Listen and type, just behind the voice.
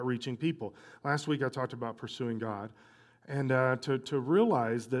reaching people. Last week I talked about pursuing God, and to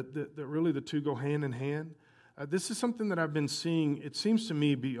realize that really the two go hand in hand. This is something that I've been seeing, it seems to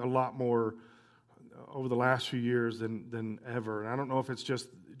me, be a lot more over the last few years than ever. And I don't know if it's just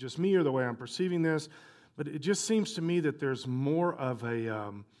me or the way I'm perceiving this, but it just seems to me that there's more of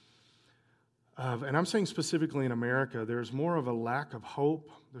a, and I'm saying specifically in America, there's more of a lack of hope.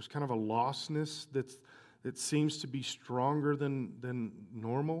 There's kind of a lostness that seems to be stronger than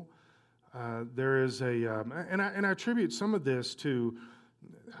normal. There is and I attribute some of this to,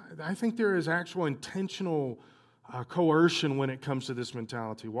 I think there is actual intentional coercion when it comes to this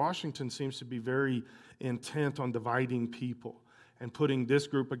mentality. Washington seems to be very intent on dividing people and putting this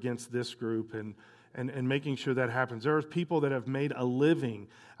group against this group and making sure that happens. There are people that have made a living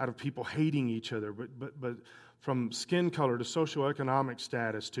out of people hating each other, but from skin color to socioeconomic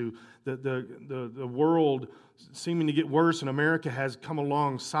status to the world seeming to get worse, and America has come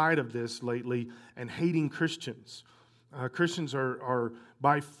alongside of this lately and hating Christians. Christians are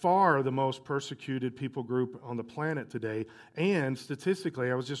by far the most persecuted people group on the planet today, and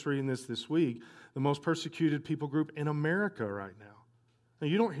statistically, I was just reading this week, the most persecuted people group in America right now. Now,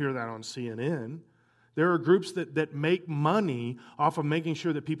 you don't hear that on CNN. There are groups that make money off of making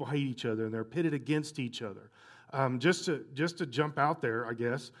sure that people hate each other and they're pitted against each other. Just to jump out there, I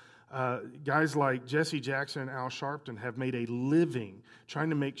guess, guys like Jesse Jackson and Al Sharpton have made a living trying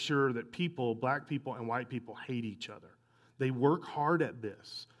to make sure that people, black people and white people, hate each other. They work hard at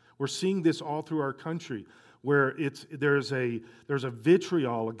this. We're seeing this all through our country, where there's a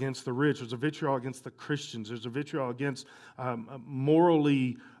vitriol against the rich, there's a vitriol against the Christians, there's a vitriol against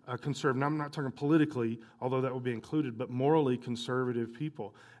morally conservative. Now, I'm not talking politically, although that would be included, but morally conservative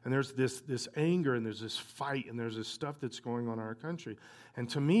people. And there's this anger, and there's this fight, and there's this stuff that's going on in our country. And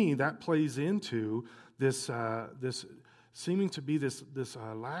to me, that plays into this seeming to be this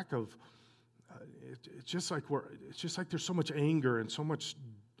lack of. It's just like there's so much anger and so much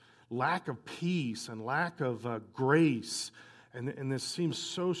lack of peace and lack of grace, and this seems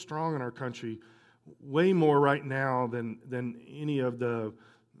so strong in our country, way more right now than any of the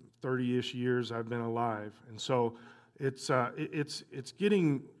 30-ish years I've been alive. And so it's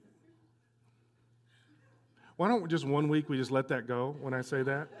getting. Why don't just one week we just let that go when I say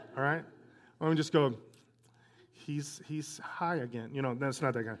that? All right, why don't we just go? He's high again. That's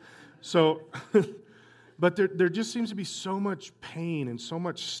not that kind. So, but there just seems to be so much pain and so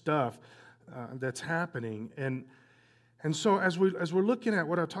much stuff that's happening, and so as we're looking at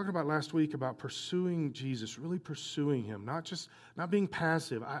what I talked about last week about pursuing Jesus, really pursuing Him, not being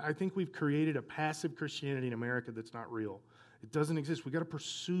passive. I think we've created a passive Christianity in America that's not real. It doesn't exist. We got to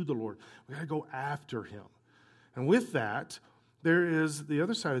pursue the Lord. We got to go after Him, and with that, there is the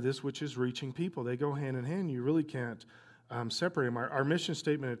other side of this, which is reaching people. They go hand in hand. You really can't separate them. Our mission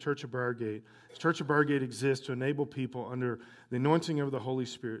statement at Church of Briargate is Church of Briargate exists to enable people under the anointing of the Holy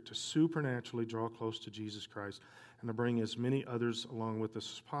Spirit to supernaturally draw close to Jesus Christ and to bring as many others along with us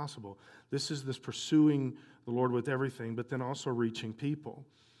as possible. This is this pursuing the Lord with everything, but then also reaching people.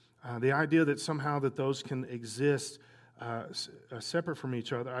 The idea that somehow that those can exist separate from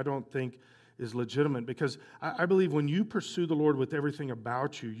each other, I don't think is legitimate, because I believe when you pursue the Lord with everything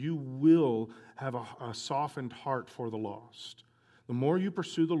about you, you will have a softened heart for the lost. The more you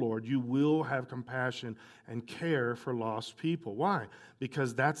pursue the Lord, you will have compassion and care for lost people. Why?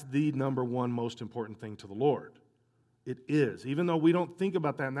 Because that's the number one most important thing to the Lord. It is. Even though we don't think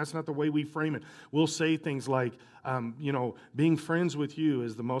about that, and that's not the way we frame it. We'll say things like, being friends with you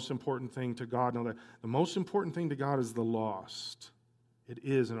is the most important thing to God. No, the most important thing to God is the lost. It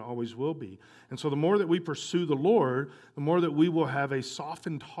is and it always will be. And so the more that we pursue the Lord, the more that we will have a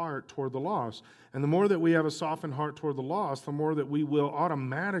softened heart toward the lost. And the more that we have a softened heart toward the lost, the more that we will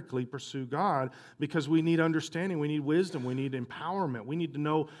automatically pursue God, because we need understanding, we need wisdom, we need empowerment. We need to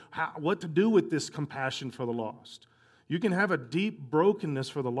know what to do with this compassion for the lost. You can have a deep brokenness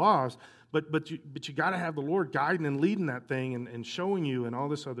for the lost, but you got to have the Lord guiding and leading that thing and showing you and all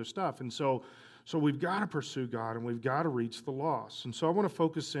this other stuff. And so we've got to pursue God, and we've got to reach the lost. And so I want to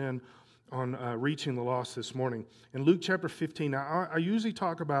focus in on reaching the lost this morning. In Luke chapter 15, now I usually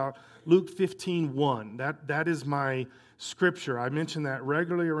talk about Luke 15:1. That is my scripture. I mention that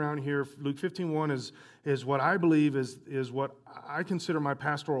regularly around here. Luke 15:1 is what I believe is what I consider my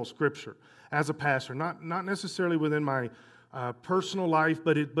pastoral scripture as a pastor. Not necessarily within my personal life,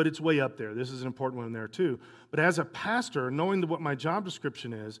 but it's way up there. This is an important one in there too. But as a pastor, knowing what my job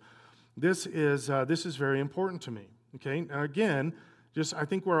description is, this is very important to me. Okay, now again, I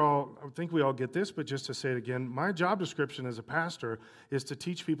think we all get this, but just to say it again, my job description as a pastor is to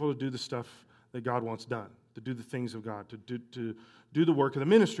teach people to do the stuff that God wants done, to do the things of God, do the work of the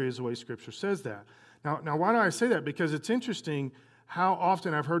ministry, is the way Scripture says that. Now, why do I say that? Because it's interesting how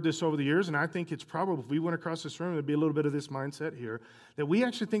often I've heard this over the years, and I think it's probably, if we went across this room, there'd be a little bit of this mindset here, that we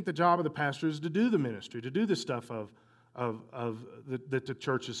actually think the job of the pastor is to do the ministry, to do the stuff that the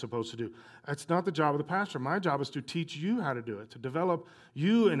church is supposed to do. That's not the job of the pastor. My job is to teach you how to do it, to develop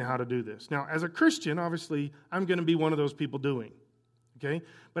you in how to do this. Now, as a Christian, obviously, I'm going to be one of those people doing, okay?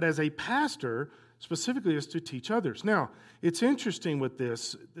 But as a pastor, specifically, is to teach others. Now, it's interesting with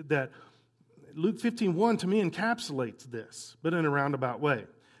this that Luke 15:1 to me encapsulates this, but in a roundabout way.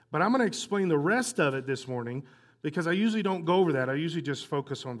 But I'm going to explain the rest of it this morning because I usually don't go over that. I usually just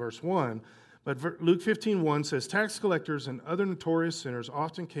focus on verse 1. But Luke 15:1 says, tax collectors and other notorious sinners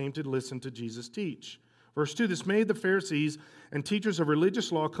often came to listen to Jesus teach. Verse 2, this made the Pharisees and teachers of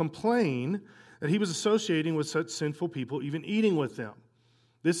religious law complain that he was associating with such sinful people, even eating with them.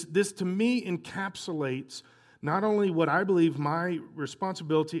 This to me encapsulates not only what I believe my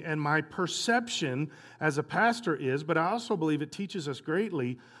responsibility and my perception as a pastor is, but I also believe it teaches us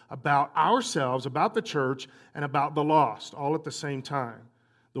greatly about ourselves, about the church, and about the lost, all at the same time.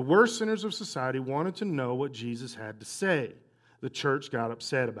 The worst sinners of society wanted to know what Jesus had to say. The church got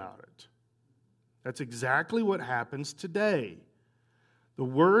upset about it. That's exactly what happens today. The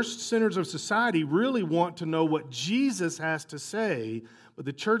worst sinners of society really want to know what Jesus has to say, but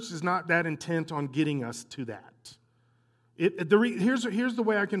the church is not that intent on getting us to that. Here's the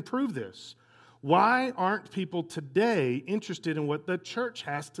way I can prove this. Why aren't people today interested in what the church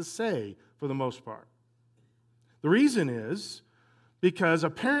has to say for the most part? The reason is because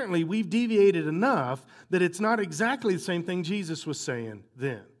apparently we've deviated enough that it's not exactly the same thing Jesus was saying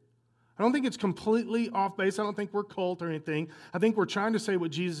then. I don't think it's completely off base. I don't think we're cult or anything. I think we're trying to say what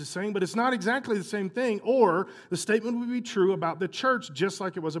Jesus is saying, but it's not exactly the same thing, or the statement would be true about the church just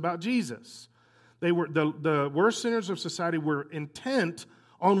like it was about Jesus. They were the worst sinners of society were intent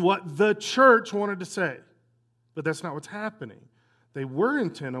on what the church wanted to say, but that's not what's happening. They were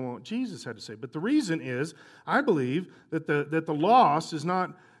intent on what Jesus had to say. But the reason is, I believe that the lost is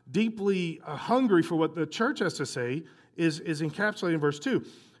not deeply hungry for what the church has to say, is encapsulated in verse 2.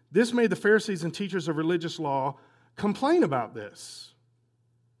 This made the Pharisees and teachers of religious law complain about this.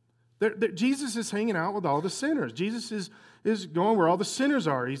 Jesus is hanging out with all the sinners. Jesus is going where all the sinners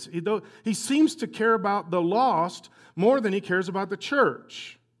are. He seems to care about the lost more than he cares about the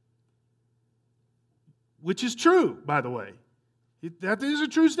church, which is true, by the way. That is a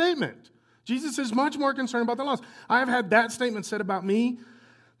true statement. Jesus is much more concerned about the lost. I have had that statement said about me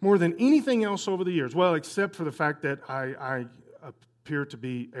more than anything else over the years. Well, except for the fact that I appear to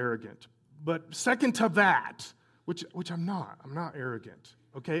be arrogant. But second to that, which I'm not. I'm not arrogant.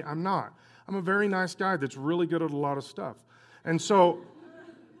 Okay? I'm not. I'm a very nice guy that's really good at a lot of stuff. And so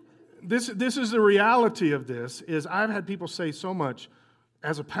this is the reality of this, is I've had people say so much,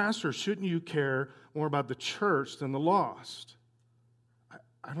 as a pastor, shouldn't you care more about the church than the lost?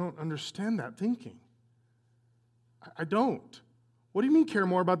 I don't understand that thinking. I don't. What do you mean care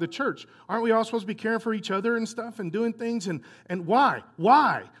more about the church? Aren't we all supposed to be caring for each other and stuff and doing things? And why?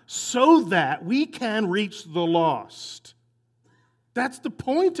 Why? So that we can reach the lost. That's the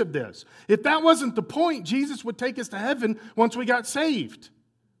point of this. If that wasn't the point, Jesus would take us to heaven once we got saved.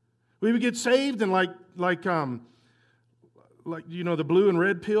 We would get saved and like you know, the blue and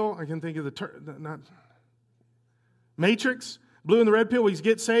red pill. I can think of not Matrix. Blue and the red pill, we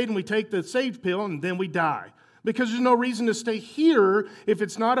get saved and we take the saved pill and then we die. Because there's no reason to stay here if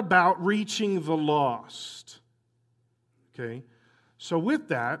it's not about reaching the lost. Okay? So with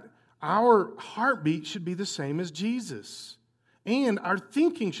that, our heartbeat should be the same as Jesus. And our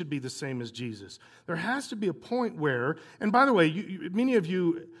thinking should be the same as Jesus. There has to be a point where, and by the way, many of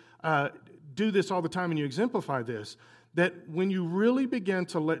you do this all the time and you exemplify this, that when you really begin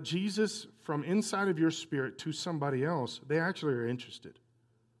to let Jesus from inside of your spirit to somebody else, they actually are interested.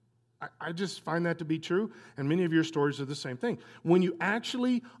 I just find that to be true, and many of your stories are the same thing. When you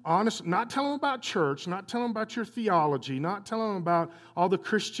actually, not tell them about church, not tell them about your theology, not tell them about all the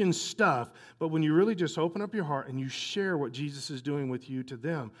Christian stuff, but when you really just open up your heart and you share what Jesus is doing with you to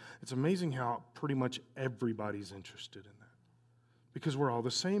them, it's amazing how pretty much everybody's interested in that. Because we're all the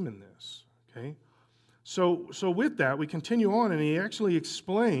same in this, okay? So with that, we continue on, and he actually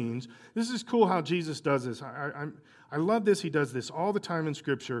explains, this is cool how Jesus does this. I love this. He does this all the time in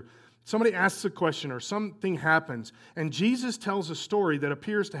Scripture. Somebody asks a question or something happens, and Jesus tells a story that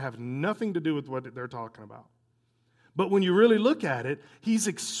appears to have nothing to do with what they're talking about. But when you really look at it, he's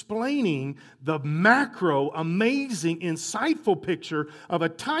explaining the macro, amazing, insightful picture of a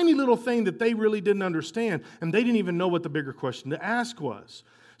tiny little thing that they really didn't understand, and they didn't even know what the bigger question to ask was.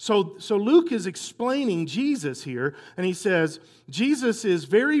 So Luke is explaining Jesus here, and he says Jesus is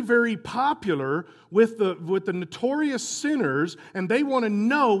very, very popular with the notorious sinners, and they want to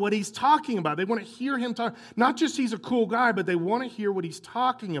know what he's talking about. They want to hear him talk. Not just he's a cool guy, but they want to hear what he's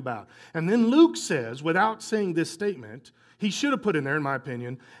talking about. And then Luke says, without saying this statement, he should have put in there, in my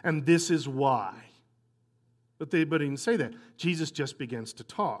opinion, and this is why. But he didn't say that. Jesus just begins to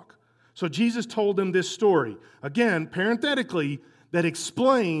talk. So Jesus told them this story. Again, parenthetically, that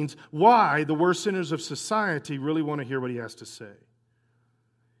explains why the worst sinners of society really want to hear what he has to say.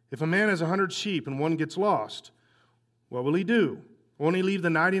 If a man has 100 sheep and one gets lost, what will he do? Won't he leave the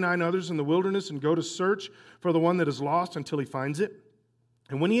 99 others in the wilderness and go to search for the one that is lost until he finds it?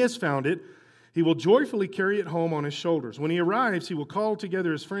 And when he has found it, he will joyfully carry it home on his shoulders. When he arrives, he will call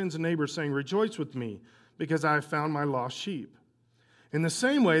together his friends and neighbors, saying, "Rejoice with me, because I have found my lost sheep." In the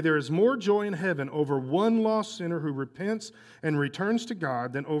same way, there is more joy in heaven over one lost sinner who repents and returns to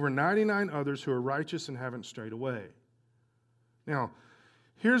God than over 99 others who are righteous and haven't strayed away. Now,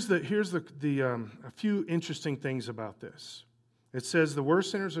 here's a few interesting things about this. It says the worst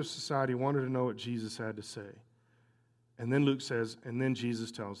sinners of society wanted to know what Jesus had to say. And then Luke says, and then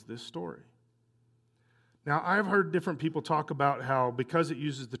Jesus tells this story. Now, I've heard different people talk about how, because it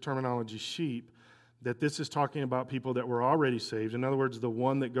uses the terminology sheep, that this is talking about people that were already saved. In other words, the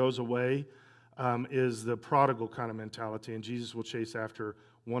one that goes away is the prodigal kind of mentality, and Jesus will chase after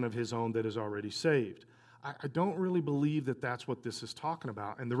one of his own that is already saved. I don't really believe that that's what this is talking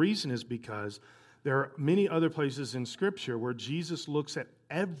about, and the reason is because there are many other places in Scripture where Jesus looks at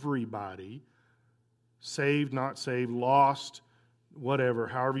everybody, saved, not saved, lost, whatever,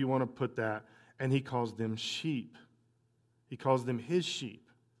 however you want to put that, and he calls them sheep. He calls them his sheep.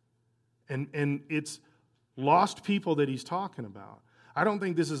 And it's lost people that he's talking about. I don't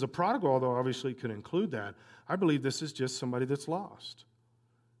think this is a prodigal, although obviously it could include that. I believe this is just somebody that's lost.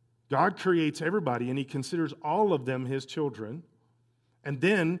 God creates everybody, and he considers all of them his children. And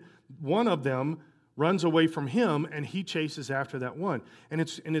then one of them runs away from him, and he chases after that one. And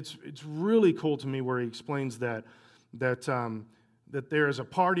it's really cool to me where he explains that there is a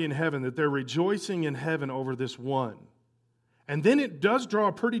party in heaven, that they're rejoicing in heaven over this one. And then it does draw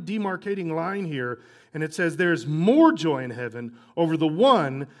a pretty demarcating line here, and it says there's more joy in heaven over the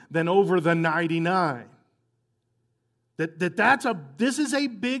one than over the 99. This is a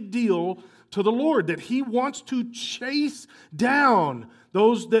big deal to the Lord, that he wants to chase down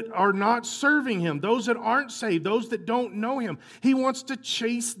those that are not serving him, those that aren't saved, those that don't know him. He wants to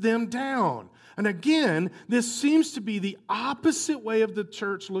chase them down. And again, this seems to be the opposite way of the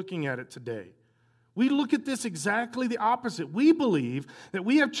church looking at it today. We look at this exactly the opposite. We believe that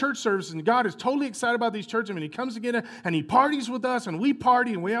we have church services and God is totally excited about these churches. I mean, he comes together and he parties with us and we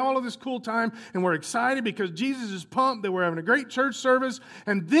party and we have all of this cool time and we're excited because Jesus is pumped that we're having a great church service.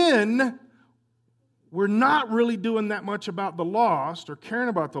 And then we're not really doing that much about the lost or caring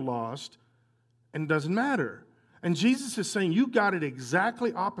about the lost, and it doesn't matter. And Jesus is saying, you got it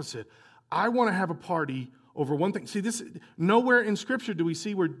exactly opposite. I want to have a party over one thing. See, this nowhere in Scripture do we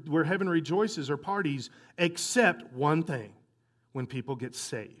see where heaven rejoices or parties except one thing: when people get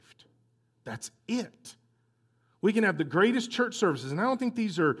saved. That's it. We can have the greatest church services, and I don't think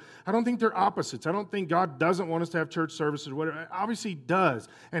they're opposites. I don't think God doesn't want us to have church services or whatever. Obviously, He does,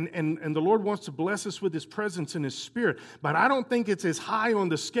 and the Lord wants to bless us with His presence and His Spirit. But I don't think it's as high on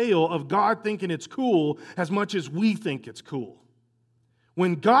the scale of God thinking it's cool as much as we think it's cool.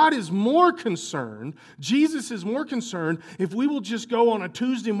 When God is more concerned, Jesus is more concerned if we will just go on a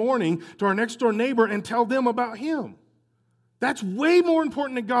Tuesday morning to our next door neighbor and tell them about Him. That's way more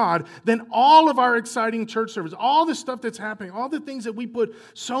important to God than all of our exciting church service, all the stuff that's happening, all the things that we put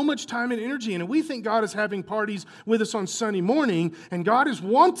so much time and energy in. And we think God is having parties with us on Sunday morning, and God is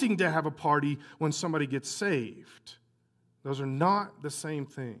wanting to have a party when somebody gets saved. Those are not the same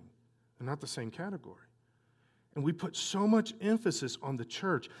thing. They're not the same category. And we put so much emphasis on the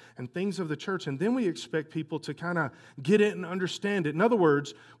church and things of the church, and then we expect people to kind of get it and understand it. In other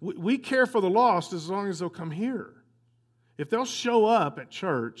words, we care for the lost as long as they'll come here. If they'll show up at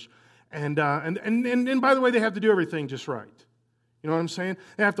church, and by the way, they have to do everything just right. You know what I'm saying?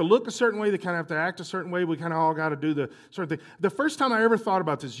 They have to look a certain way. They kind of have to act a certain way. We kind of all got to do the sort of thing. The first time I ever thought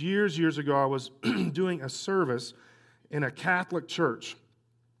about this, years ago, I was doing a service in a Catholic church,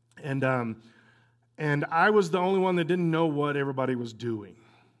 and I was the only one that didn't know what everybody was doing.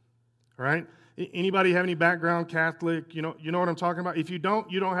 All right? Anybody have any background Catholic? You know what I'm talking about? If you don't,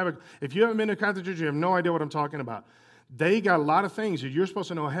 if you haven't been to a Catholic church, you have no idea what I'm talking about. They got a lot of things that you're supposed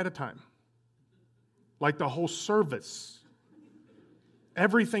to know ahead of time. Like the whole service.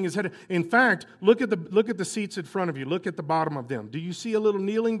 Everything is headed. In fact, look at the seats in front of you. Look at the bottom of them. Do you see a little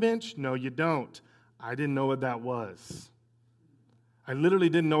kneeling bench? No, you don't. I didn't know what that was. I literally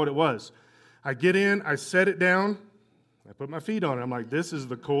didn't know what it was. I get in, I set it down, I put my feet on it. I'm like, this is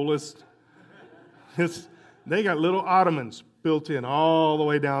the coolest. They got little ottomans built in all the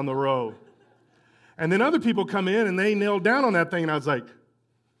way down the row. And then other people come in and they kneel down on that thing, and I was like,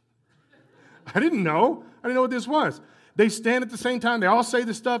 I didn't know what this was. They stand at the same time. They all say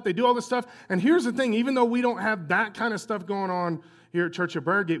the stuff. They do all the stuff. And here's the thing. Even though we don't have that kind of stuff going on here at Church of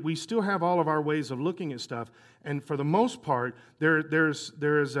Briargate, we still have all of our ways of looking at stuff. And for the most part, there's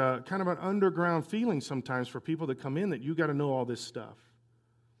a kind of an underground feeling sometimes for people that come in that you got to know all this stuff.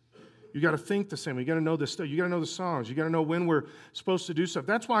 You got to think the same. You got to know this stuff. You got to know the songs. You got to know when we're supposed to do stuff.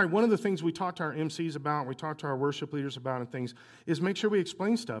 That's why one of the things we talk to our MCs about, and we talk to our worship leaders about and things, is make sure we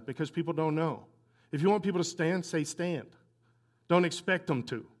explain stuff because people don't know. If you want people to stand, say stand. Don't expect them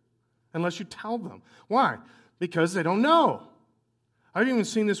to, unless you tell them. Why? Because they don't know. I've even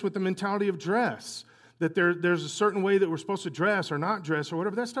seen this with the mentality of dress, that there's a certain way that we're supposed to dress or not dress or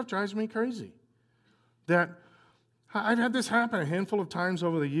whatever. That stuff drives me crazy. That I've had this happen a handful of times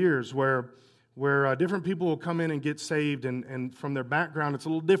over the years where different people will come in and get saved, and from their background, it's a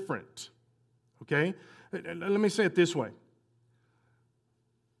little different. Okay? Let me say it this way.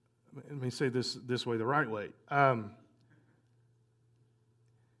 Let me say this way, the right way.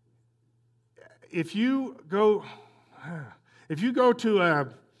 If you go to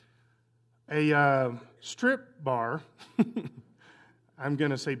a strip bar, I'm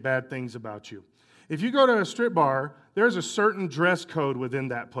going to say bad things about you. If you go to a strip bar, there's a certain dress code within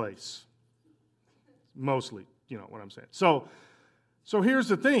that place. Mostly, you know what I'm saying. So here's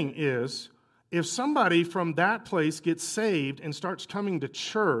the thing is, if somebody from that place gets saved and starts coming to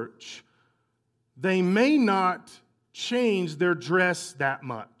church, they may not change their dress that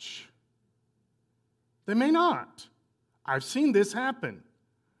much. They may not. I've seen this happen.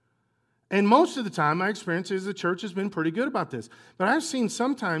 And most of the time, my experience is the church has been pretty good about this. But I've seen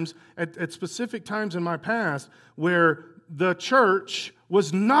sometimes, at specific times in my past, where the church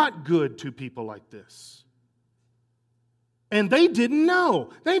was not good to people like this. And they didn't know.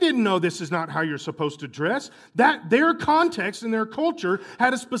 They didn't know this is not how you're supposed to dress. That their context and their culture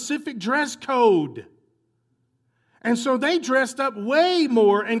had a specific dress code. And so they dressed up way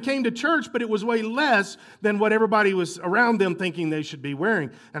more and came to church, but it was way less than what everybody was around them thinking they should be wearing.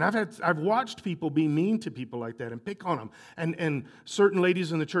 And I've watched people be mean to people like that and pick on them. And certain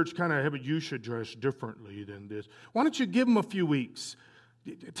ladies in the church kind of, hey, but you should dress differently than this. Why don't you give them a few weeks?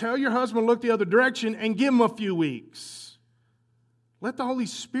 Tell your husband to look the other direction and give him a few weeks. Let the Holy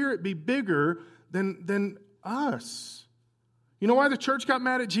Spirit be bigger than us. You know why the church got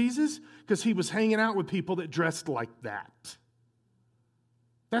mad at Jesus? Because he was hanging out with people that dressed like that.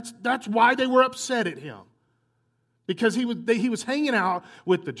 That's why they were upset at him. Because he was hanging out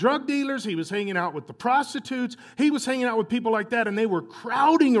with the drug dealers, he was hanging out with the prostitutes, he was hanging out with people like that, and they were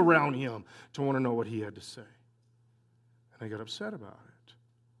crowding around him to want to know what he had to say. And they got upset about it.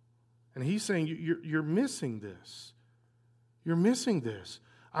 And he's saying, you're missing this. You're missing this.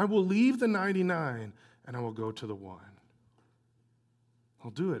 I will leave the 99 and I will go to the one. I'll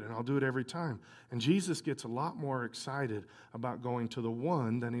do it, and I'll do it every time. And Jesus gets a lot more excited about going to the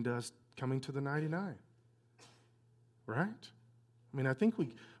one than he does coming to the 99. Right? I mean, I think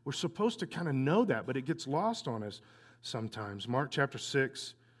we're supposed to kind of know that, but it gets lost on us sometimes. Mark chapter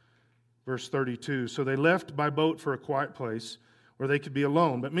 6, verse 32. So they left by boat for a quiet place where they could be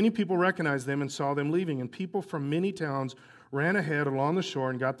alone. But many people recognized them and saw them leaving, and people from many towns ran ahead along the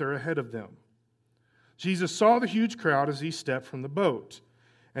shore and got there ahead of them. Jesus saw the huge crowd as he stepped from the boat,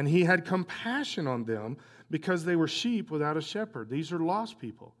 and he had compassion on them because they were sheep without a shepherd. These are lost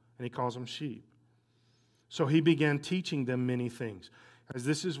people, and he calls them sheep. So he began teaching them many things. As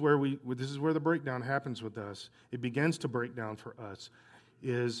this is where the breakdown happens with us. It begins to break down for us.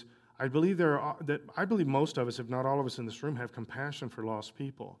 I believe most of us, if not all of us in this room, have compassion for lost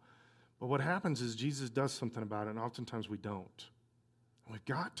people. But what happens is Jesus does something about it, and oftentimes we don't. We've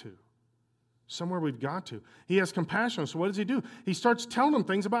got to. Somewhere we've got to. He has compassion. So what does he do? He starts telling them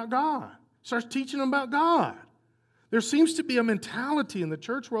things about God. He starts teaching them about God. There seems to be a mentality in the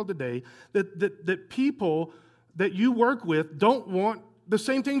church world today that people that you work with don't want the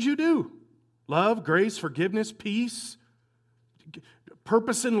same things you do. Love, grace, forgiveness, peace,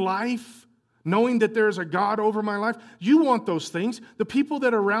 purpose in life, knowing that there's a God over my life. You want those things. The people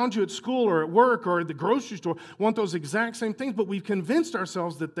that are around you at school or at work or at the grocery store want those exact same things, but we've convinced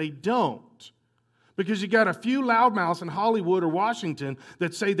ourselves that they don't. Because you got a few loudmouths in Hollywood or Washington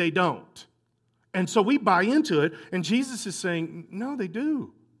that say they don't. And so we buy into it, and Jesus is saying, no, they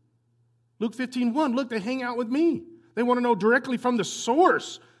do. Luke 15:1, look, they hang out with me. They want to know directly from the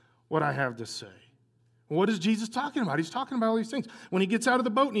source what I have to say. What is Jesus talking about? He's talking about all these things. When he gets out of the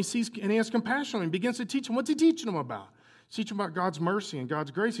boat and he has compassion on him, he begins to teach him. What's he teaching him about? He's teaching about God's mercy and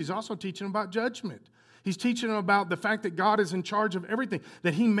God's grace. He's also teaching him about judgment. He's teaching them about the fact that God is in charge of everything,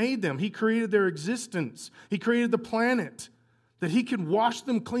 that he made them. He created their existence. He created the planet, that he could wash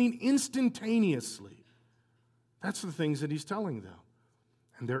them clean instantaneously. That's the things that he's telling them.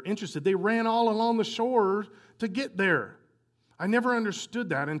 And they're interested. They ran all along the shore to get there. I never understood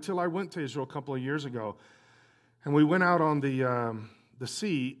that until I went to Israel a couple of years ago. And we went out on the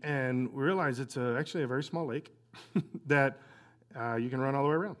sea and we realized it's actually a very small lake that you can run all the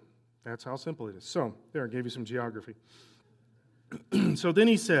way around. That's how simple it is. So, there, I gave you some geography. So then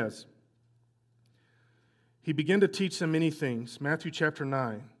he says, he began to teach them many things. Matthew chapter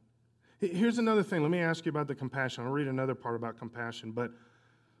 9. Here's another thing. Let me ask you about the compassion. I'll read another part about compassion. But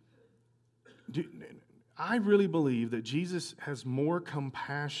I really believe that Jesus has more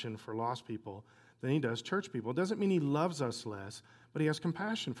compassion for lost people than he does church people. It doesn't mean he loves us less, but he has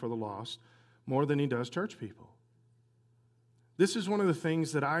compassion for the lost more than he does church people. This is one of the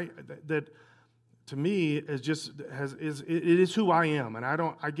things that to me is it is who I am,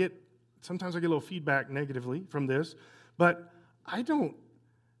 and sometimes I get a little feedback negatively from this, but I don't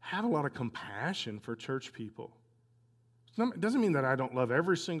have a lot of compassion for church people. It doesn't mean that I don't love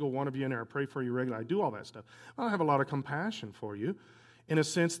every single one of you in there. I pray for you regularly. I do all that stuff. I don't have a lot of compassion for you in a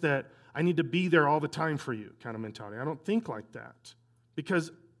sense that I need to be there all the time for you kind of mentality. I don't think like that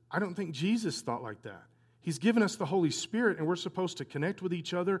because I don't think Jesus thought like that. He's given us the Holy Spirit, and we're supposed to connect with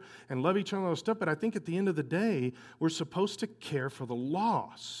each other and love each other and all that stuff, but I think at the end of the day, we're supposed to care for the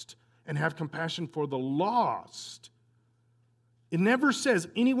lost and have compassion for the lost. It never says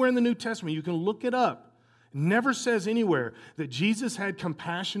anywhere in the New Testament, you can look it up, it never says anywhere that Jesus had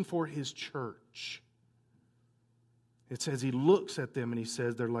compassion for his church. It says he looks at them and he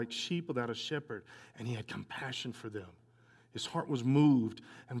says they're like sheep without a shepherd, and he had compassion for them. His heart was moved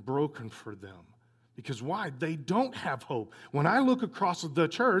and broken for them. Because why? They don't have hope. When I look across the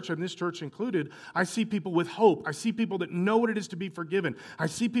church, and this church included, I see people with hope. I see people that know what it is to be forgiven. I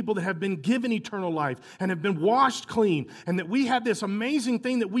see people that have been given eternal life and have been washed clean, and that we have this amazing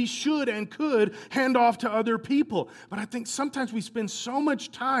thing that we should and could hand off to other people. But I think sometimes we spend so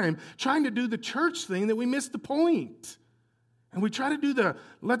much time trying to do the church thing that we miss the point. And we try to do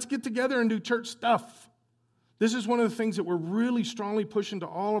let's get together and do church stuff. This is one of the things that we're really strongly pushing to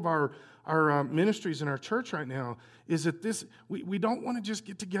all of our ministries in our church right now, is that we don't want to just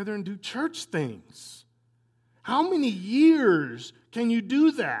get together and do church things. How many years can you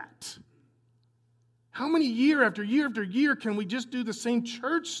do that? How many year after year after year can we just do the same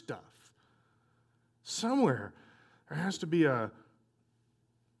church stuff? Somewhere there has to be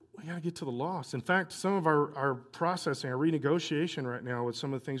we got to get to the lost. In fact, some of our processing, our renegotiation right now with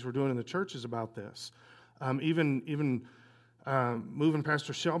some of the things we're doing in the church is about this. Even moving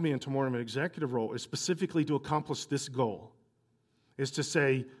Pastor Shelby into more of an executive role is specifically to accomplish this goal, is to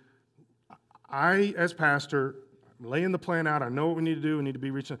say, I, as pastor, I'm laying the plan out. I know what we need to do. We need to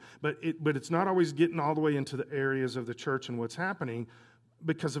be reaching, but it's not always getting all the way into the areas of the church and what's happening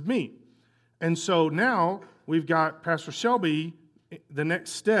because of me. And so now we've got Pastor Shelby, the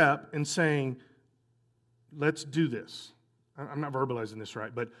next step in saying, let's do this. I'm not verbalizing this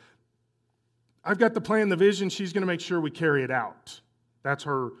right, but I've got the plan, the vision. She's going to make sure we carry it out. That's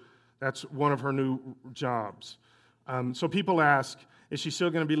one of her new jobs. So people ask, is she still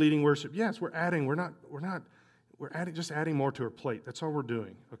going to be leading worship? Yes, we're adding. We're adding more to her plate. That's all we're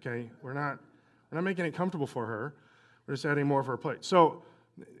doing. Okay, we're not making it comfortable for her. We're just adding more of her plate. So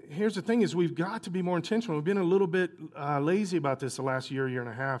here's the thing: is we've got to be more intentional. We've been a little bit lazy about this the last year and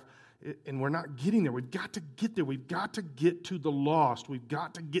a half. And we're not getting there. We've got to get there. We've got to get to the lost. We've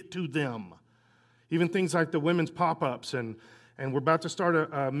got to get to them. Even things like the women's pop-ups, and we're about to start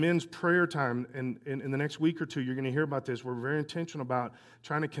a men's prayer time in the next week or two. You're going to hear about this. We're very intentional about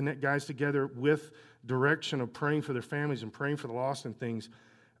trying to connect guys together with direction of praying for their families and praying for the lost and things.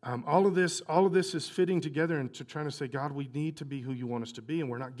 All of this is fitting together and to trying to say, God, we need to be who you want us to be, and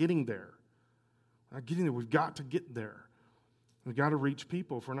we're not getting there. We're not getting there. We've got to get there. We've got to reach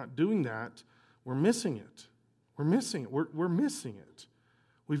people. If we're not doing that, we're missing it. We're missing it. We're missing it.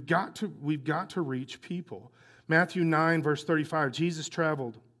 We've got to reach people. Matthew 9, verse 35, Jesus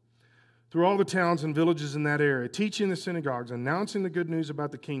traveled through all the towns and villages in that area, teaching the synagogues, announcing the good news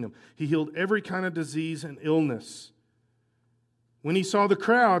about the kingdom. He healed every kind of disease and illness. When he saw the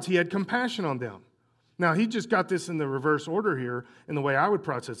crowds, he had compassion on them. Now, he just got this in the reverse order here in the way I would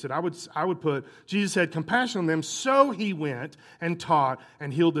process it. I would put, Jesus had compassion on them, so he went and taught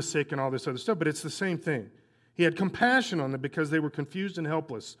and healed the sick and all this other stuff. But it's the same thing. He had compassion on them because they were confused and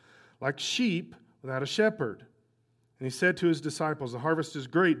helpless, like sheep without a shepherd. And he said to his disciples, the harvest is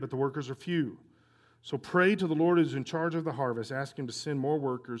great, but the workers are few. So pray to the Lord who's in charge of the harvest. Ask him to send more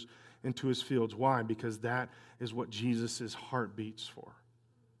workers into his fields. Why? Because that is what Jesus' heart beats for,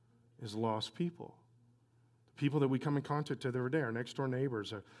 is lost people. People that we come in contact with every day, our next door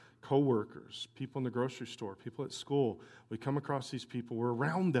neighbors, our co-workers, people in the grocery store, people at school. We come across these people. We're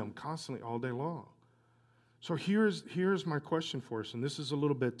around them constantly all day long. So here's my question for us, and this is a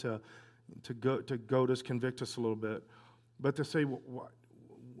little bit to goad us, convict us a little bit, but to say,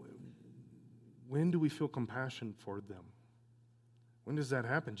 when do we feel compassion for them? When does that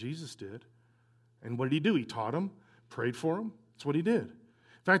happen? Jesus did. And what did he do? He taught them, prayed for them. That's what he did.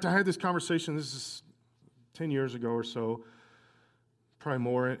 In fact, I had this conversation, this is 10 years ago or so, probably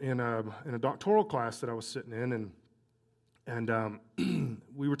more, in a doctoral class that I was sitting in, and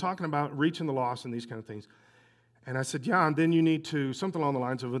we were talking about reaching the lost and these kind of things. And I said, yeah, and then you need to, something along the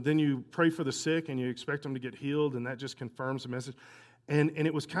lines of, then you pray for the sick and you expect them to get healed, and that just confirms the message. And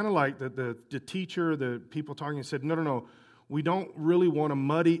it was kind of like the teacher, the people talking, said, no, we don't really want to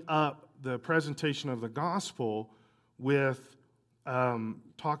muddy up the presentation of the gospel with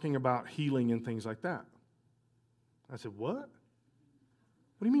talking about healing and things like that. I said, what?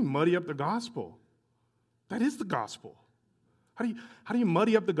 What do you mean muddy up the gospel? That is the gospel. How do you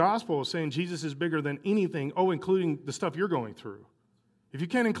muddy up the gospel saying Jesus is bigger than anything, including the stuff you're going through? If you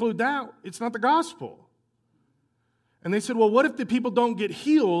can't include that, it's not the gospel. And they said, well, what if the people don't get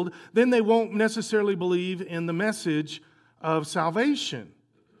healed? Then they won't necessarily believe in the message of salvation.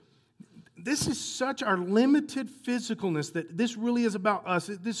 This is such our limited physicalness that this really is about us.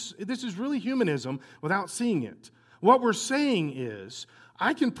 This is really humanism without seeing it. What we're saying is,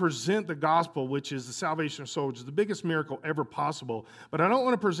 I can present the gospel, which is the salvation of souls, which is the biggest miracle ever possible, but I don't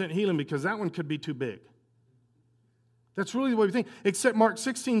want to present healing because that one could be too big. That's really the way we think. Except Mark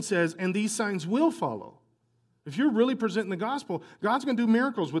 16 says, and these signs will follow. If you're really presenting the gospel, God's going to do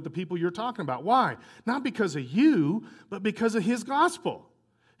miracles with the people you're talking about. Why? Not because of you, but because of his gospel.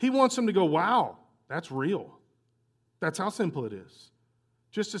 He wants them to go, wow, that's real. That's how simple it is.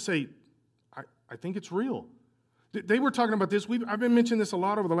 Just to say, I think it's real. They were talking about this. I've been mentioning this a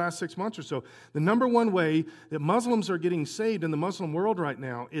lot over the last 6 months or so. The number one way that Muslims are getting saved in the Muslim world right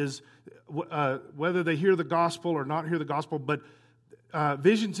now is whether they hear the gospel or not hear the gospel, but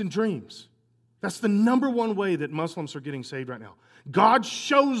visions and dreams. That's the number one way that Muslims are getting saved right now. God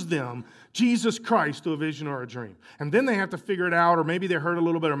shows them Jesus Christ through a vision or a dream. And then they have to figure it out, or maybe they heard a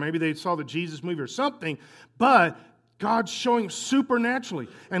little bit, or maybe they saw the Jesus movie or something, but God's showing supernaturally.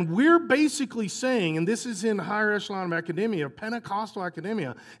 And we're basically saying, and this is in higher echelon of academia, Pentecostal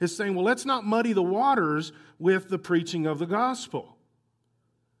academia, is saying, well, let's not muddy the waters with the preaching of the gospel.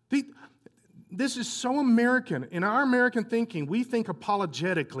 This is so American. In our American thinking, we think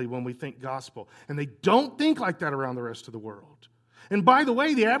apologetically when we think gospel. And they don't think like that around the rest of the world. And by the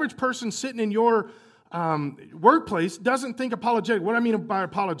way, the average person sitting in your workplace doesn't think apologetic. What I mean by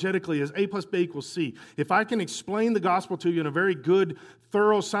apologetically is A plus B equals C. If I can explain the gospel to you in a very good,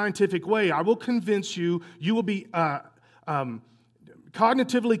 thorough, scientific way, I will convince you. You will be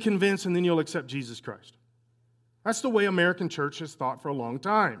cognitively convinced, and then you'll accept Jesus Christ. That's the way American church has thought for a long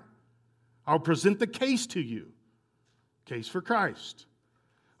time. I'll present the case to you. Case for Christ.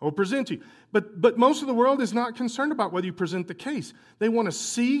 I'll present to you. But most of the world is not concerned about whether you present the case. They want to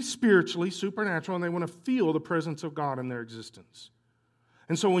see spiritually, supernatural, and they want to feel the presence of God in their existence.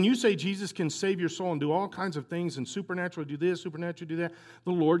 And so when you say Jesus can save your soul and do all kinds of things and supernaturally do this, supernaturally do that,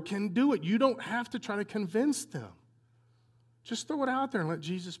 the Lord can do it. You don't have to try to convince them. Just throw it out there and let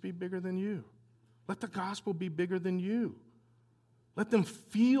Jesus be bigger than you. Let the gospel be bigger than you. Let them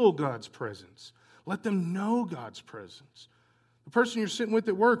feel God's presence. Let them know God's presence. The person you're sitting with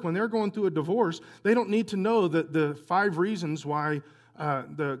at work, when they're going through a divorce, they don't need to know the 5 reasons why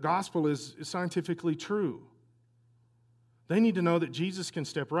the gospel is scientifically true. They need to know that Jesus can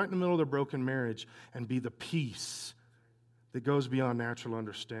step right in the middle of their broken marriage and be the peace that goes beyond natural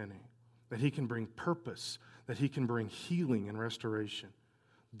understanding, that he can bring purpose, that he can bring healing and restoration.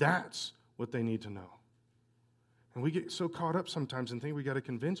 That's what they need to know. And we get so caught up sometimes and think we got to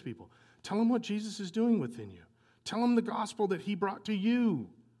convince people. Tell them what Jesus is doing within you. Tell them the gospel that he brought to you.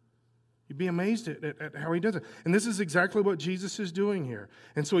 You'd be amazed at how he does it. And this is exactly what Jesus is doing here.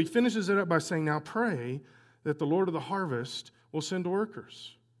 And so he finishes it up by saying, now pray that the Lord of the harvest will send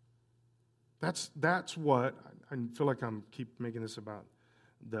workers. That's what, I feel like I'm keep making this about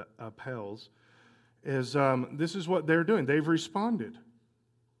the uphels. is this is what they're doing. They've responded.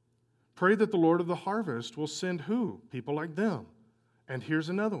 Pray that the Lord of the harvest will send who? People like them. And here's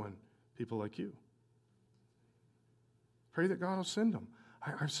another one. People like you. Pray that God will send them.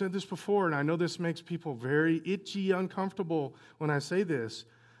 I've said this before, and I know this makes people very itchy, uncomfortable when I say this.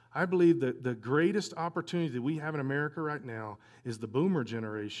 I believe that the greatest opportunity that we have in America right now is the boomer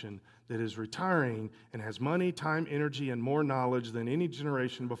generation that is retiring and has money, time, energy, and more knowledge than any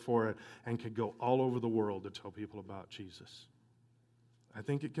generation before it and could go all over the world to tell people about Jesus. I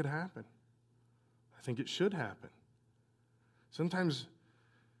think it could happen. I think it should happen. Sometimes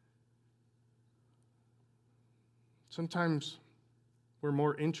we're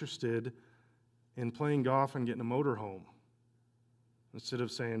more interested in playing golf and getting a motorhome instead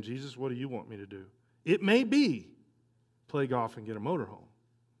of saying, Jesus, what do you want me to do? It may be play golf and get a motorhome.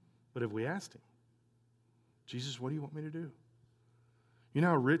 But if we asked him, Jesus, what do you want me to do? You know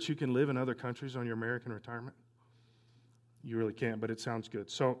how rich you can live in other countries on your American retirement? You really can't, but it sounds good.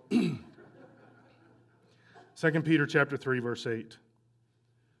 So, 2 Peter chapter 3, verse 8.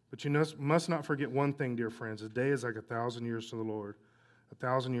 But you must not forget one thing, dear friends. A day is like 1,000 years to the Lord.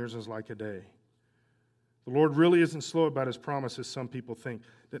 1,000 years is like a day. The Lord really isn't slow about his promises, some people think.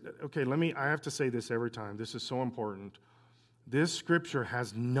 Okay, I have to say this every time. This is so important. This scripture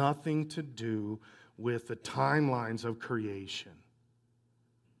has nothing to do with the timelines of creation.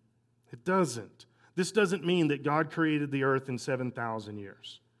 It doesn't. This doesn't mean that God created the earth in 7,000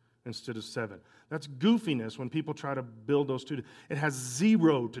 years instead of 7. That's goofiness when people try to build those two. It has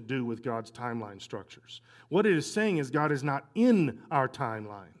zero to do with God's timeline structures. What it is saying is God is not in our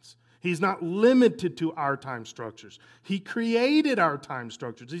timelines. He's not limited to our time structures. He created our time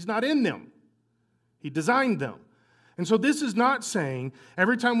structures. He's not in them. He designed them. And so this is not saying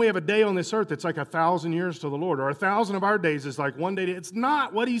every time we have a day on this earth, it's like 1,000 years to the Lord, or 1,000 of our days is like one day. It's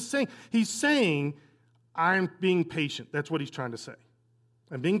not what he's saying. He's saying, I'm being patient. That's what he's trying to say.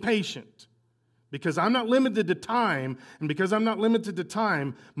 I'm being patient. Because I'm not limited to time, and because I'm not limited to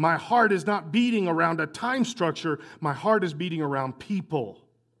time, my heart is not beating around a time structure. My heart is beating around people.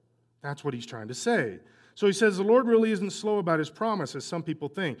 That's what he's trying to say. So he says the Lord really isn't slow about his promise, as some people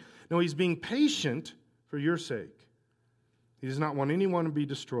think. No, he's being patient for your sake. He does not want anyone to be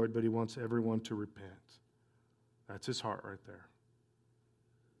destroyed, but he wants everyone to repent. That's his heart right there.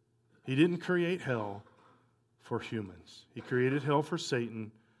 He didn't create hell for humans. He created hell for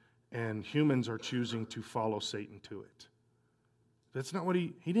Satan, and humans are choosing to follow Satan to it. That's not what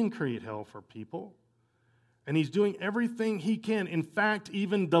he didn't create hell for people. And he's doing everything he can, in fact,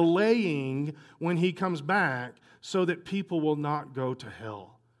 even delaying when he comes back so that people will not go to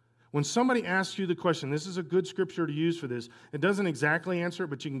hell. When somebody asks you the question, this is a good scripture to use for this. It doesn't exactly answer it,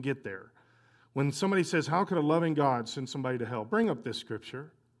 but you can get there. When somebody says, how could a loving God send somebody to hell? Bring up this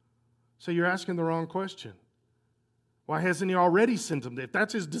scripture. So you're asking the wrong question. Why hasn't he already sent them? If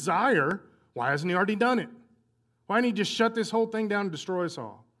that's his desire, why hasn't he already done it? Why didn't he just shut this whole thing down and destroy us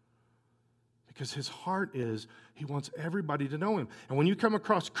all? Because his heart is, he wants everybody to know him. And when you come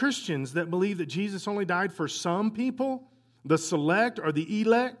across Christians that believe that Jesus only died for some people, the select or the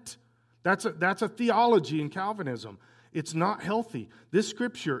elect, that's a theology in Calvinism. It's not healthy. This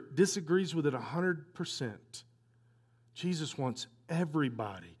scripture disagrees with it 100%. Jesus wants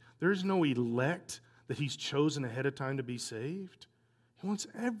everybody. There's no elect that he's chosen ahead of time to be saved. He wants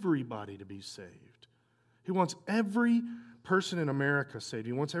everybody to be saved. He wants every person in America saved.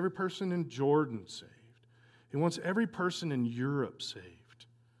 He wants every person in Jordan saved. He wants every person in Europe saved.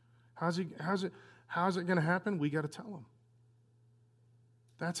 How's it going to happen? We got to tell him.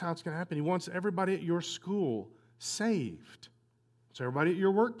 That's how it's going to happen. He wants everybody at your school saved. It's everybody at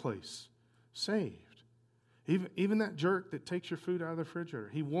your workplace saved. Even that jerk that takes your food out of the refrigerator.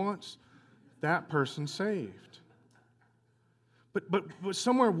 He wants that person saved. But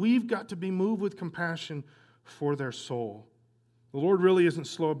somewhere we've got to be moved with compassion for their soul. The Lord really isn't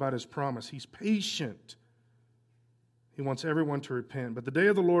slow about his promise. He's patient. He wants everyone to repent. But the day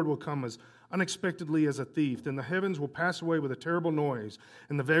of the Lord will come as unexpectedly as a thief. Then the heavens will pass away with a terrible noise,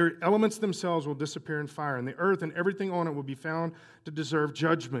 and the very elements themselves will disappear in fire, and the earth and everything on it will be found to deserve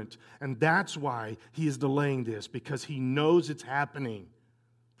judgment. And that's why he is delaying this, because he knows it's happening.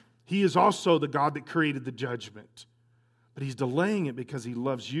 He is also the God that created the judgment. But he's delaying it because he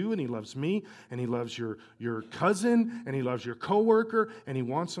loves you and he loves me and he loves your cousin and he loves your coworker and he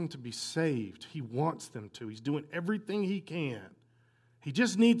wants them to be saved. He wants them to. He's doing everything he can. He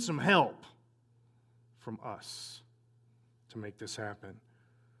just needs some help from us to make this happen.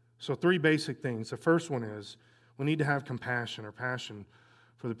 So 3 basic things. The first one is we need to have compassion or passion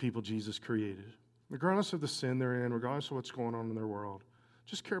for the people Jesus created. Regardless of the sin they're in, regardless of what's going on in their world,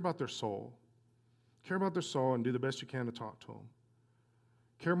 just care about their soul. Care about their soul and do the best you can to talk to them.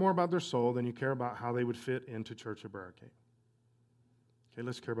 Care more about their soul than you care about how they would fit into Church of Barricade. Okay,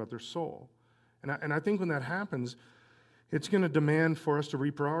 let's care about their soul. And I think when that happens, it's going to demand for us to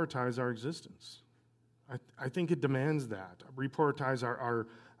reprioritize our existence. I think it demands that. Reprioritize our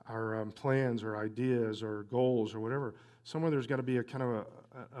plans or ideas or goals or whatever. Somewhere there's got to be a kind of a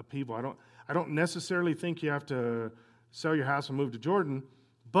upheaval. I don't necessarily think you have to sell your house and move to Jordan,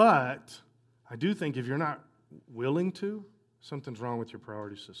 but I do think if you're not willing to, something's wrong with your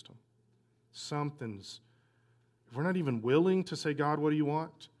priority system. If we're not even willing to say, God, what do you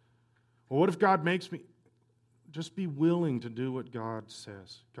want? Well, what if God makes me? Just be willing to do what God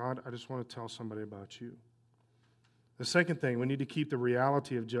says. God, I just want to tell somebody about you. The second thing, we need to keep the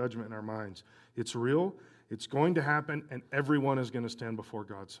reality of judgment in our minds. It's real, it's going to happen, and everyone is going to stand before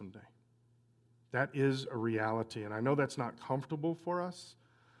God someday. That is a reality, and I know that's not comfortable for us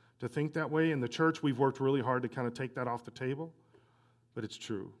to think that way. In the church, we've worked really hard to kind of take that off the table, but it's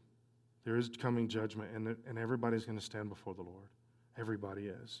true. There is coming judgment, and everybody's going to stand before the Lord. Everybody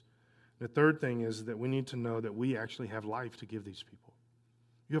is. The third thing is that we need to know that we actually have life to give these people.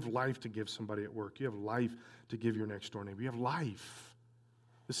 You have life to give somebody at work. You have life to give your next door neighbor. You have life.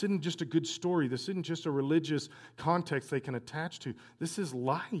 This isn't just a good story. This isn't just a religious context they can attach to. This is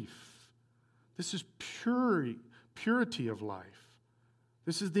life. This is purity of life.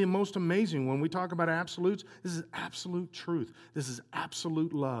 This is the most amazing. When we talk about absolutes, this is absolute truth. This is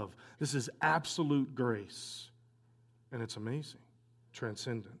absolute love. This is absolute grace. And it's amazing,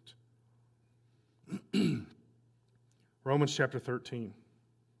 transcendent. Romans chapter 13.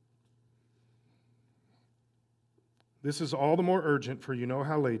 This is all the more urgent, for you know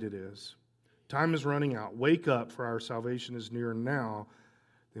how late it is. Time is running out. Wake up, for our salvation is nearer now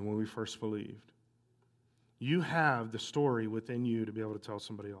than when we first believed. You have the story within you to be able to tell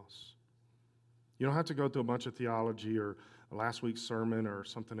somebody else. You don't have to go through a bunch of theology or last week's sermon or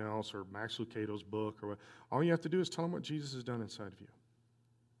something else or Max Lucado's book. All you have to do is tell them what Jesus has done inside of you.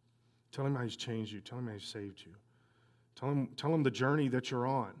 Tell him how he's changed you. Tell him how he's saved you. Tell him the journey that you're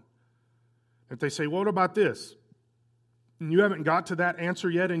on. If they say, what about this? And you haven't got to that answer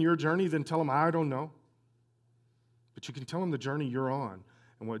yet in your journey, then tell them, I don't know. But you can tell them the journey you're on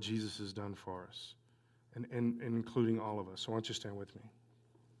and what Jesus has done for us, and including all of us. So why don't you stand with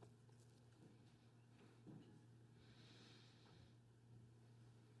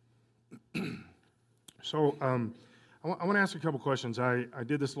me? So I want to ask you a couple questions. I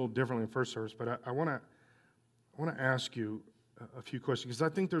did this a little differently in first service, but I want to ask you a few questions, because I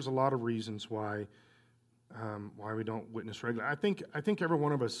think there's a lot of reasons why we don't witness regularly. I think every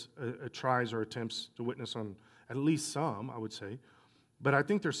one of us tries or attempts to witness on at least some, I would say. But I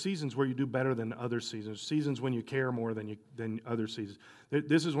think there's seasons where you do better than other seasons when you care more than other seasons.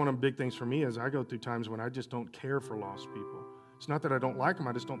 This is one of the big things for me, as I go through times when I just don't care for lost people. It's not that I don't like them,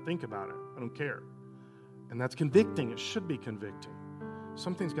 I just don't think about it. I don't care. And that's convicting. It should be convicting.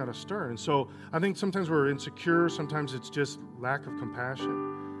 Something's got to stir. And so I think sometimes we're insecure. Sometimes it's just lack of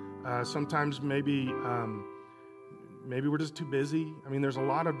compassion. Sometimes maybe we're just too busy. I mean, there's a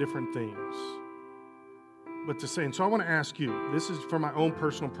lot of different things. But to say, and so I want to ask you, this is for my own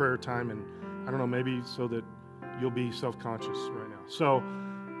personal prayer time, and I don't know, maybe so that you'll be self-conscious right now. So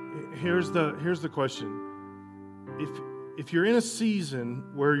here's the question. If you're in a season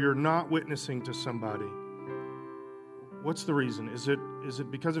where you're not witnessing to somebody, what's the reason? Is it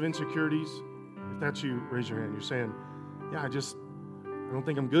because of insecurities? If that's you, raise your hand. You're saying, yeah, I don't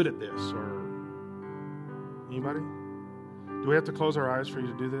think I'm good at this. Or anybody? Do we have to close our eyes for you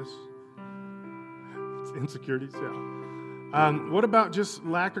to do this? It's insecurities, yeah. What about just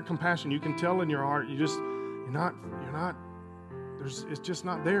lack of compassion? You can tell in your heart, it's just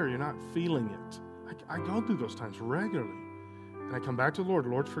not there. You're not feeling it. I go through those times regularly. And I come back to the Lord.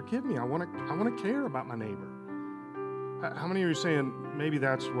 Lord, forgive me. I want to care about my neighbor. How many of you are saying maybe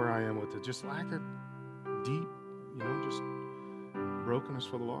that's where I am with it? Just lack of deep, just brokenness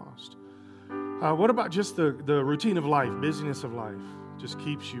for the lost. What about just the routine of life, busyness of life, just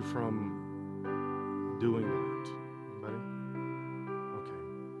keeps you from doing that? Anybody?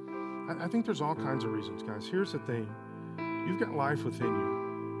 Okay. I think there's all kinds of reasons, guys. Here's the thing. You've got life within you.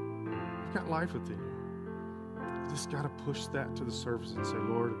 You've got life within you. You just got to push that to the surface and say,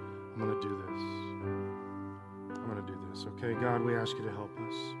 Lord, I'm going to do this. I'm going to do this. Okay, God, we ask you to help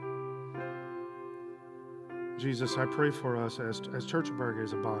us. Jesus, I pray for us as Church of Barricade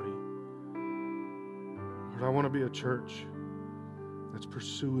as a body. Lord, I want to be a church that's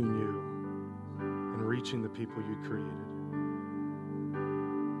pursuing you and reaching the people you created.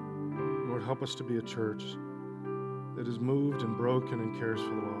 Lord, help us to be a church that is moved and broken and cares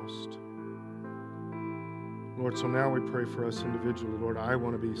for the lost. Lord, so now we pray for us individually. Lord, I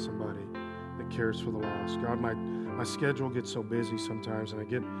want to be somebody that cares for the lost. God, my schedule gets so busy sometimes, and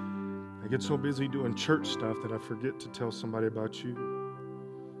I get so busy doing church stuff that I forget to tell somebody about you.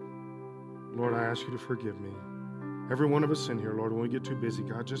 Lord, I ask you to forgive me. Every one of us in here, Lord, when we get too busy,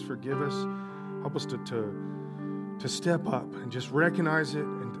 God, just forgive us. Help us to step up and just recognize it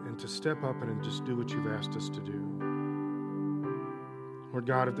and to step up and just do what you've asked us to do. Lord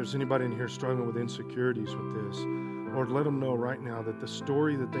God, if there's anybody in here struggling with insecurities with this, Lord, let them know right now that the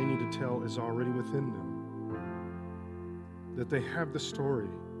story that they need to tell is already within them. That they have the story.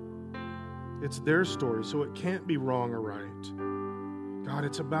 It's their story, so it can't be wrong or right. God,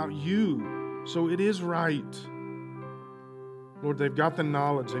 it's about you, so it is right. Lord, they've got the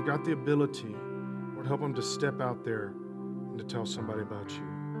knowledge, they've got the ability. Lord, help them to step out there and to tell somebody about you.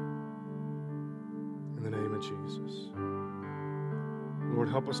 In the name of Jesus. Lord,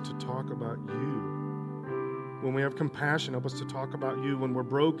 help us to talk about you. When we have compassion, help us to talk about you. When we're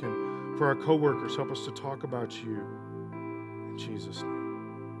broken for our coworkers, help us to talk about you. In Jesus'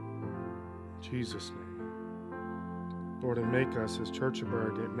 name. In Jesus' name. Lord, and make us, as Church of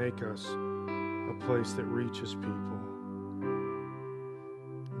Briargate, make us a place that reaches people.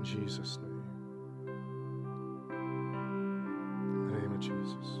 In Jesus' name. In the name of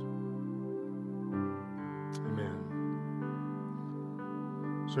Jesus. Amen.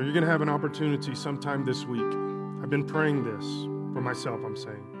 So you're going to have an opportunity sometime this week. I've been praying this for myself, I'm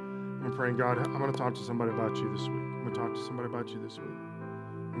saying. I'm praying, God, I'm going to talk to somebody about you this week. I'm going to talk to somebody about you this week.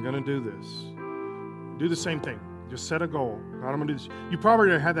 I'm going to do this. Do the same thing. Just set a goal. God, I'm going to do this. You probably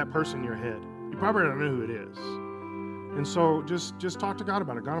already had that person in your head. You probably already know who it is. And so just talk to God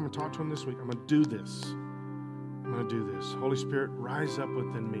about it. God, I'm going to talk to him this week. I'm going to do this. I'm going to do this. Holy Spirit, rise up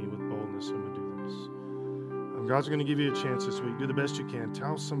within me with boldness. I'm going to do this. God's going to give you a chance this week. Do the best you can.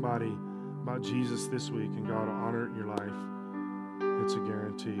 Tell somebody about Jesus this week, and God will honor it in your life. It's a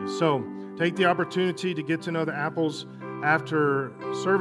guarantee. So take the opportunity to get to know the Apples after service.